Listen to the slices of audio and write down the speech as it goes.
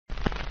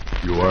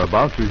You are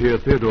about to hear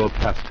Theodore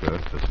Pastor,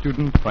 a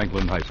student,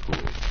 Franklin High School.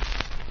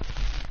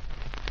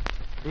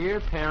 Dear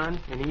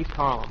parents in East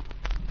Harlem,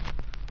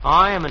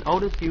 I am an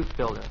Otis youth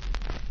builder,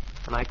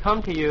 and I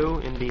come to you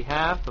in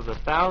behalf of the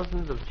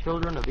thousands of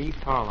children of East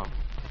Harlem.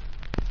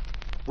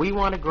 We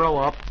want to grow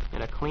up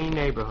in a clean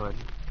neighborhood.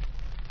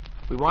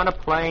 We want to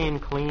play in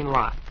clean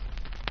lots.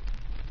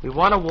 We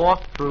want to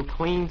walk through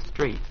clean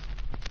streets.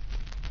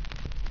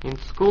 In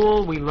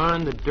school, we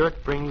learn that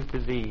dirt brings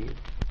disease.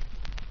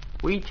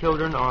 We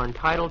children are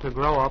entitled to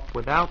grow up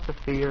without the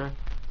fear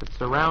that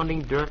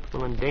surrounding dirt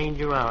will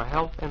endanger our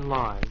health and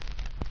lives.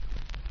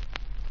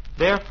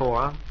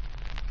 Therefore,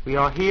 we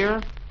are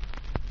here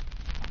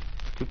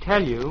to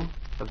tell you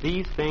of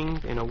these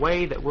things in a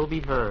way that will be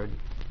heard.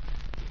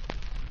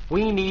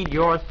 We need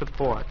your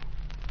support.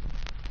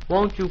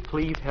 Won't you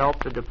please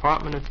help the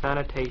Department of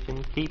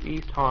Sanitation keep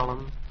East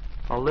Harlem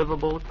a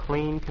livable,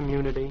 clean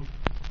community?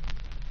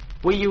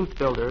 We youth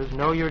builders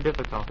know your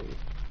difficulties.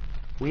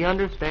 We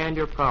understand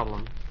your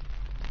problems.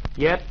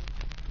 Yet,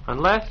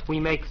 unless we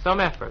make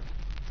some effort,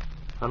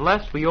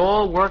 unless we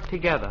all work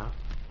together,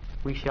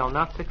 we shall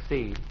not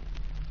succeed.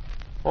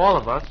 All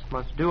of us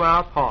must do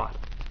our part.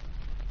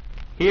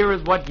 Here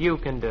is what you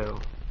can do.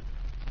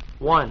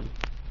 1.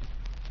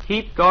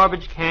 Keep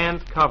garbage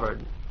cans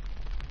covered.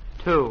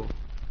 2.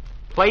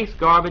 Place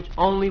garbage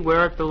only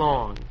where it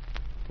belongs,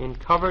 in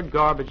covered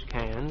garbage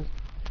cans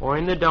or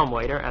in the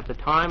dumbwaiter at the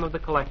time of the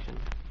collection.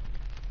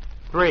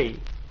 3.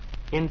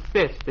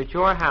 Insist that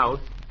your house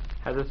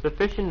has a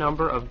sufficient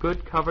number of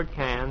good covered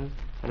cans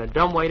and a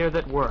dumbwaiter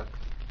that works.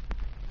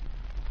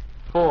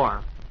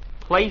 4.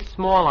 Place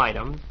small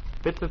items,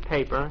 bits of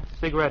paper,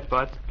 cigarette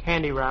butts,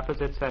 candy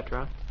wrappers,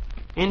 etc.,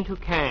 into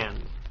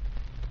cans.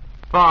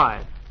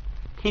 5.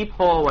 Keep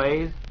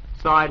hallways,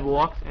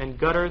 sidewalks, and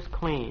gutters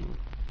clean.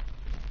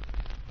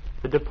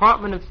 The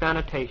Department of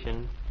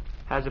Sanitation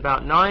has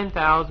about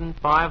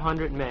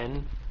 9,500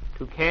 men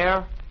to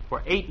care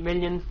for 8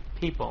 million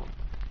people.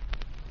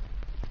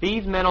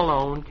 These men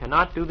alone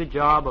cannot do the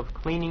job of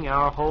cleaning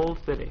our whole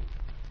city.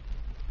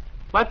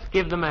 Let's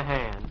give them a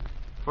hand,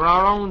 for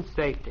our own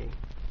safety.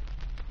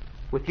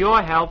 With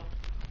your help,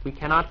 we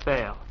cannot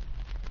fail.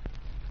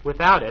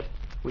 Without it,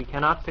 we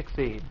cannot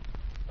succeed.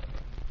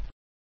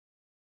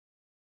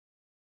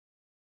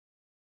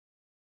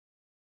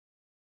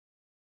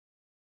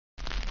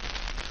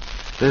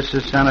 This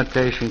is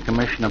Sanitation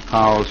Commissioner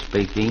Powell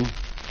speaking.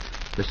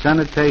 The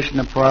Sanitation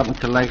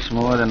Department collects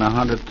more than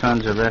 100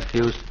 tons of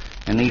refuse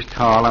in East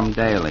Harlem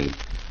daily.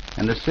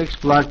 In the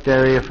 6-block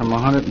area from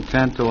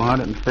 110 to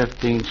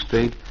 115th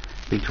Street,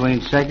 between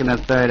 2nd and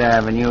 3rd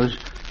Avenues,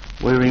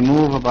 we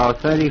remove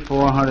about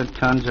 3,400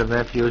 tons of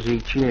refuse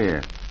each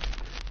year.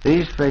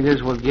 These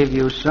figures will give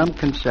you some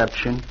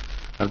conception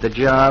of the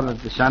job that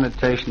the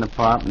Sanitation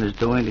Department is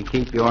doing to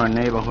keep your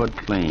neighborhood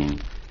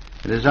clean.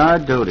 It is our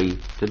duty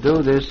to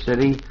do this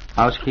city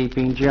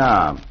housekeeping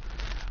job.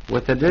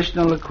 With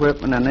additional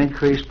equipment and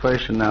increased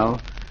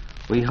personnel,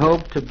 we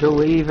hope to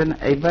do even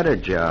a better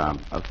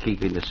job of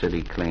keeping the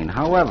city clean.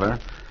 However,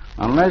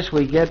 unless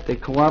we get the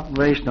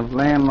cooperation of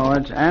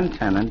landlords and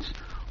tenants,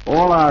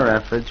 all our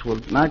efforts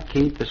will not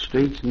keep the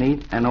streets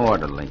neat and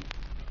orderly.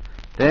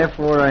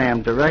 Therefore, I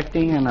am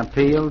directing an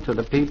appeal to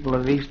the people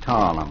of East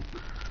Harlem.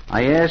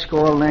 I ask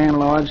all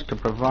landlords to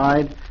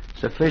provide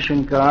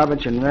sufficient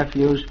garbage and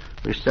refuse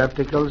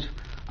receptacles.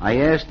 I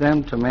ask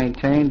them to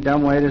maintain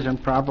dumbwaiters in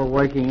proper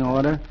working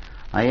order.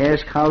 I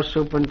ask house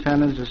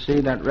superintendents to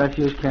see that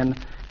refuse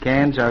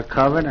cans are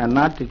covered and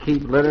not to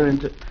keep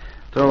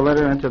throw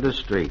litter into the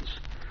streets.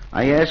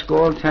 I ask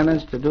all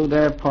tenants to do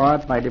their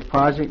part by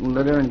depositing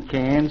litter in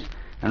cans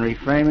and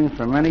refraining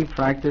from any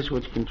practice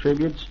which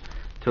contributes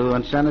to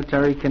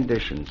unsanitary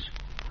conditions.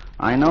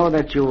 I know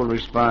that you will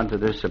respond to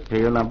this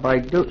appeal, and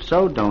by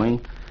so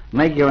doing,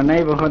 make your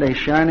neighborhood a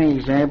shining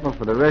example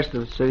for the rest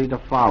of the city to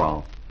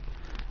follow.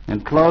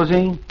 In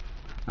closing,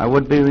 I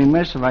would be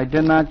remiss if I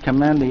did not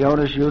commend the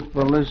Otis Youth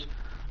Builders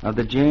of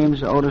the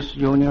James Otis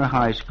Junior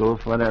High School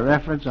for their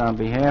efforts on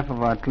behalf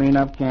of our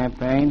cleanup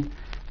campaign.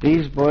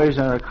 These boys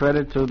are a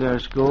credit to their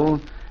school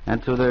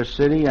and to their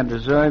city and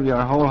deserve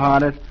your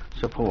wholehearted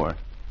support.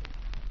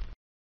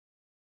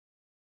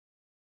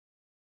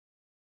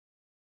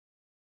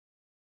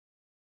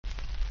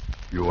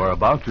 You are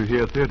about to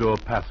hear Theodore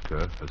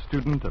Pastor, a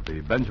student at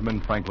the Benjamin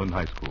Franklin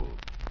High School.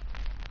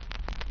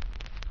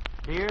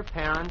 Dear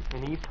parents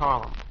in East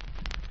Harlem,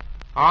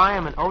 I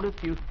am an Otis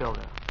youth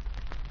builder,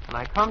 and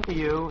I come to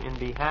you in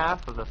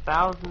behalf of the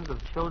thousands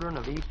of children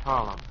of East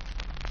Harlem.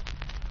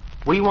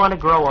 We want to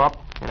grow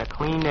up in a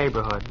clean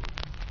neighborhood.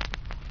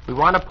 We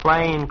want to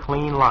play in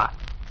clean lots.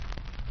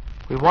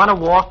 We want to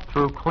walk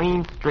through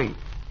clean streets.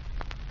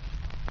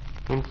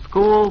 In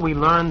school, we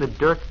learn that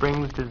dirt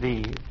brings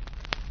disease.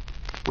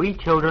 We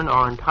children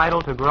are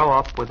entitled to grow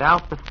up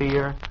without the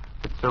fear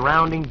that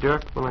surrounding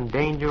dirt will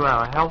endanger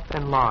our health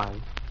and lives.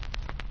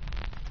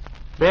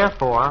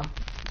 Therefore,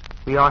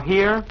 we are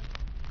here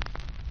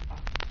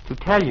to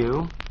tell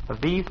you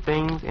of these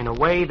things in a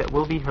way that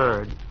will be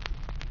heard.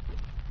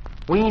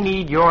 We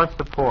need your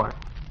support.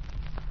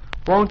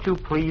 Won't you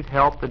please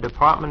help the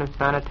Department of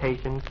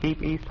Sanitation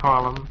keep East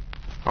Harlem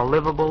a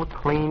livable,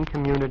 clean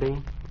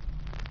community?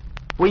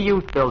 We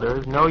youth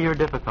builders know your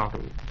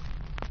difficulties.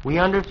 We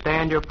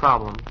understand your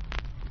problems.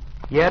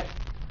 Yet,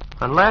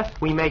 unless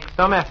we make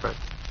some effort,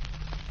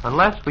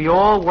 unless we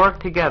all work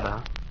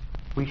together,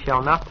 we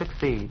shall not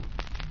succeed.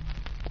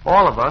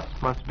 All of us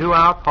must do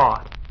our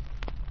part.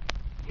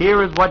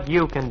 Here is what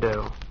you can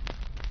do.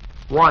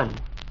 1.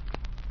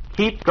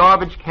 Keep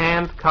garbage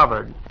cans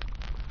covered.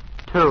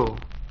 2.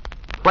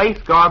 Place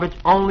garbage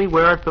only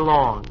where it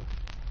belongs,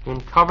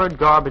 in covered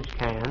garbage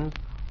cans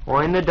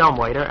or in the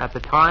dumbwaiter at the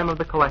time of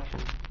the collection.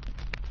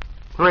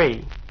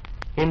 3.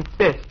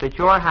 Insist that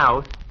your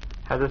house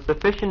has a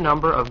sufficient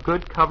number of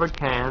good covered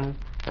cans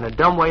and a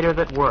dumbwaiter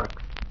that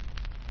works.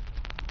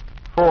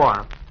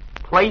 4.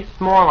 Place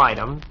small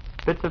items,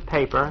 bits of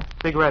paper,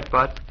 cigarette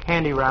butts,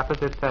 candy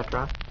wrappers,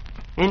 etc.,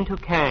 into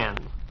cans.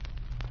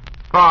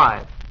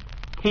 5.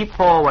 Keep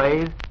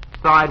hallways,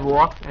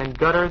 sidewalks, and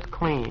gutters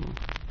clean.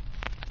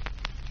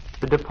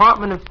 The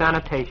Department of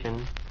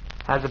Sanitation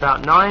has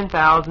about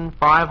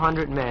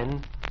 9,500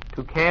 men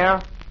to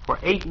care for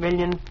 8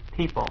 million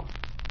people.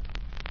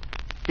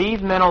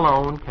 These men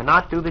alone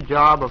cannot do the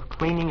job of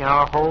cleaning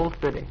our whole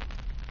city.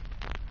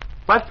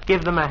 Let's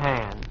give them a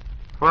hand,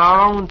 for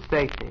our own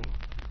safety.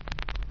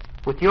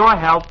 With your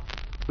help,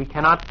 we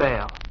cannot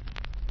fail.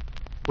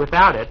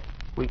 Without it,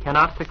 we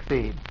cannot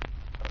succeed.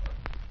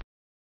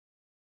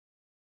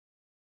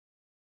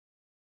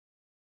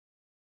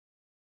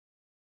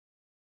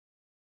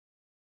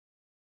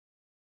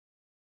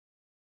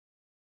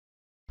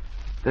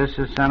 This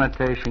is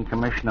Sanitation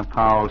Commissioner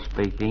Powell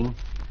speaking.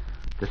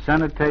 The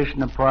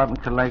Sanitation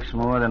Department collects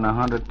more than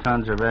 100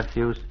 tons of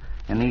refuse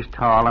in East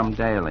Harlem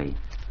daily.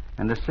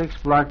 In the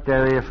 6-block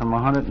area from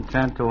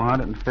 110 to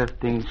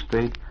 115th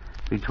Street,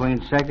 between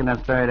 2nd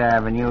and 3rd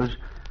Avenues,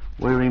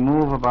 we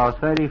remove about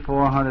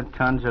 3,400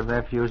 tons of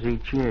refuse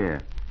each year.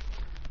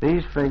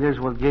 These figures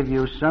will give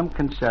you some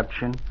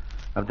conception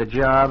of the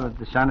job that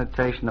the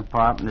Sanitation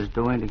Department is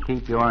doing to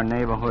keep your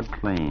neighborhood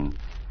clean.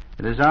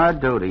 It is our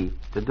duty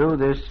to do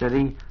this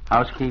city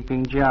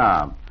housekeeping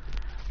job.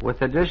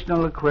 With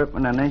additional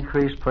equipment and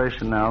increased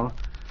personnel,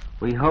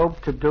 we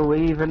hope to do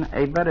even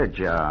a better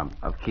job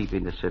of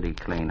keeping the city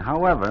clean.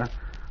 However,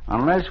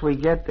 unless we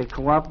get the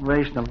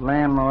cooperation of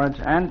landlords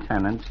and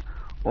tenants,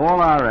 all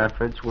our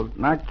efforts will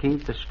not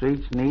keep the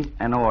streets neat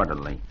and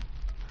orderly.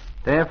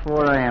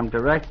 Therefore, I am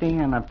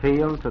directing an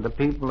appeal to the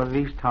people of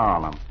East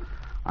Harlem.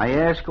 I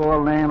ask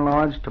all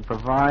landlords to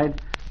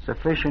provide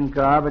sufficient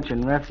garbage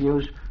and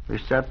refuse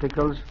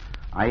receptacles.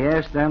 I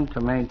ask them to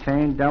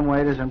maintain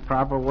dumbwaiters in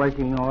proper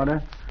working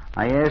order.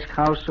 I ask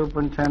house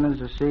superintendents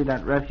to see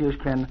that refuse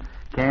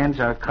cans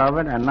are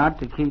covered and not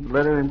to keep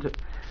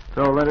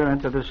throw litter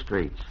into the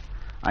streets.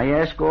 I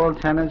ask all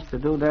tenants to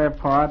do their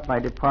part by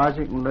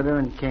depositing litter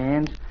in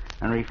cans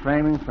and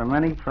refraining from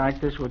any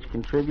practice which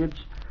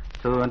contributes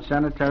to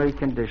unsanitary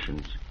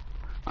conditions.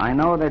 I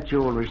know that you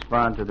will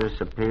respond to this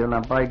appeal,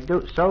 and by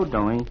so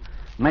doing,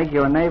 make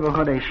your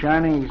neighborhood a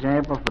shining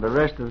example for the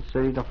rest of the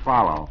city to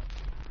follow.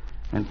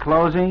 In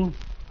closing,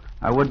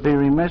 I would be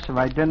remiss if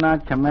I did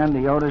not commend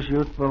the Otis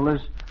Youth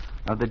Builders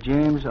of the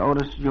James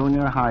Otis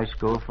Junior High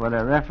School for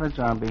their efforts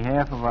on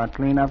behalf of our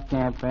cleanup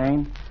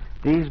campaign.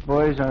 These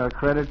boys are a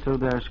credit to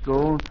their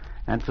school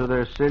and to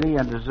their city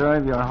and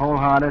deserve your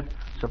wholehearted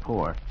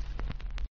support.